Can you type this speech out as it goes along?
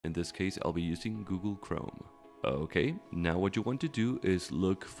In this case, I'll be using Google Chrome. Okay, now what you want to do is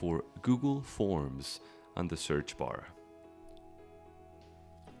look for Google Forms on the search bar.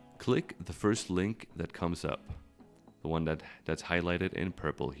 Click the first link that comes up, the one that's highlighted in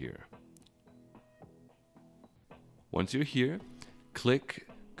purple here. Once you're here, click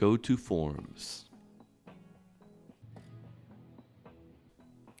Go to Forms.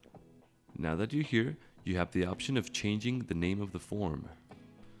 Now that you're here, you have the option of changing the name of the form.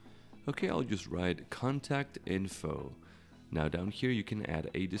 Okay, I'll just write contact info. Now down here you can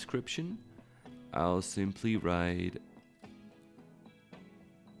add a description. I'll simply write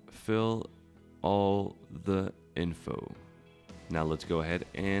fill all the info. Now let's go ahead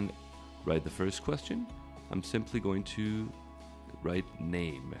and write the first question. I'm simply going to write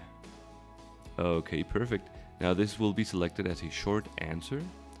name. Okay, perfect. Now this will be selected as a short answer.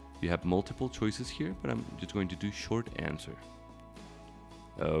 You have multiple choices here, but I'm just going to do short answer.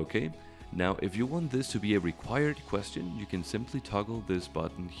 Okay, now if you want this to be a required question, you can simply toggle this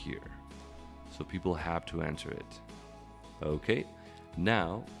button here. So people have to answer it. Okay,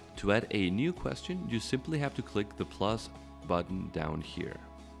 now to add a new question, you simply have to click the plus button down here.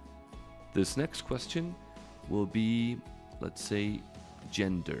 This next question will be, let's say,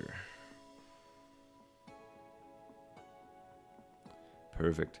 gender.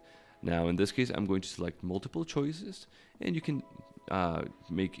 Perfect. Now in this case, I'm going to select multiple choices, and you can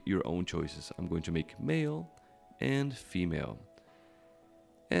make your own choices. I'm going to make male and female,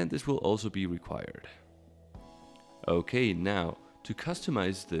 and this will also be required. Okay, now to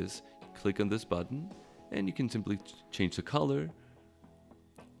customize this, click on this button, and you can simply change the color.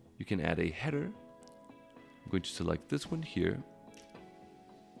 You can add a header. I'm going to select this one here,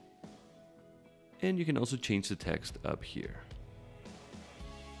 and you can also change the text up here.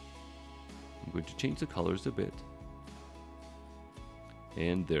 I'm going to change the colors a bit.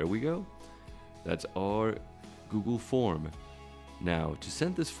 And there we go. That's our Google form. Now, to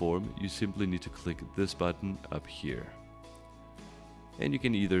send this form, you simply need to click this button up here. And you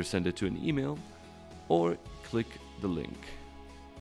can either send it to an email or click the link.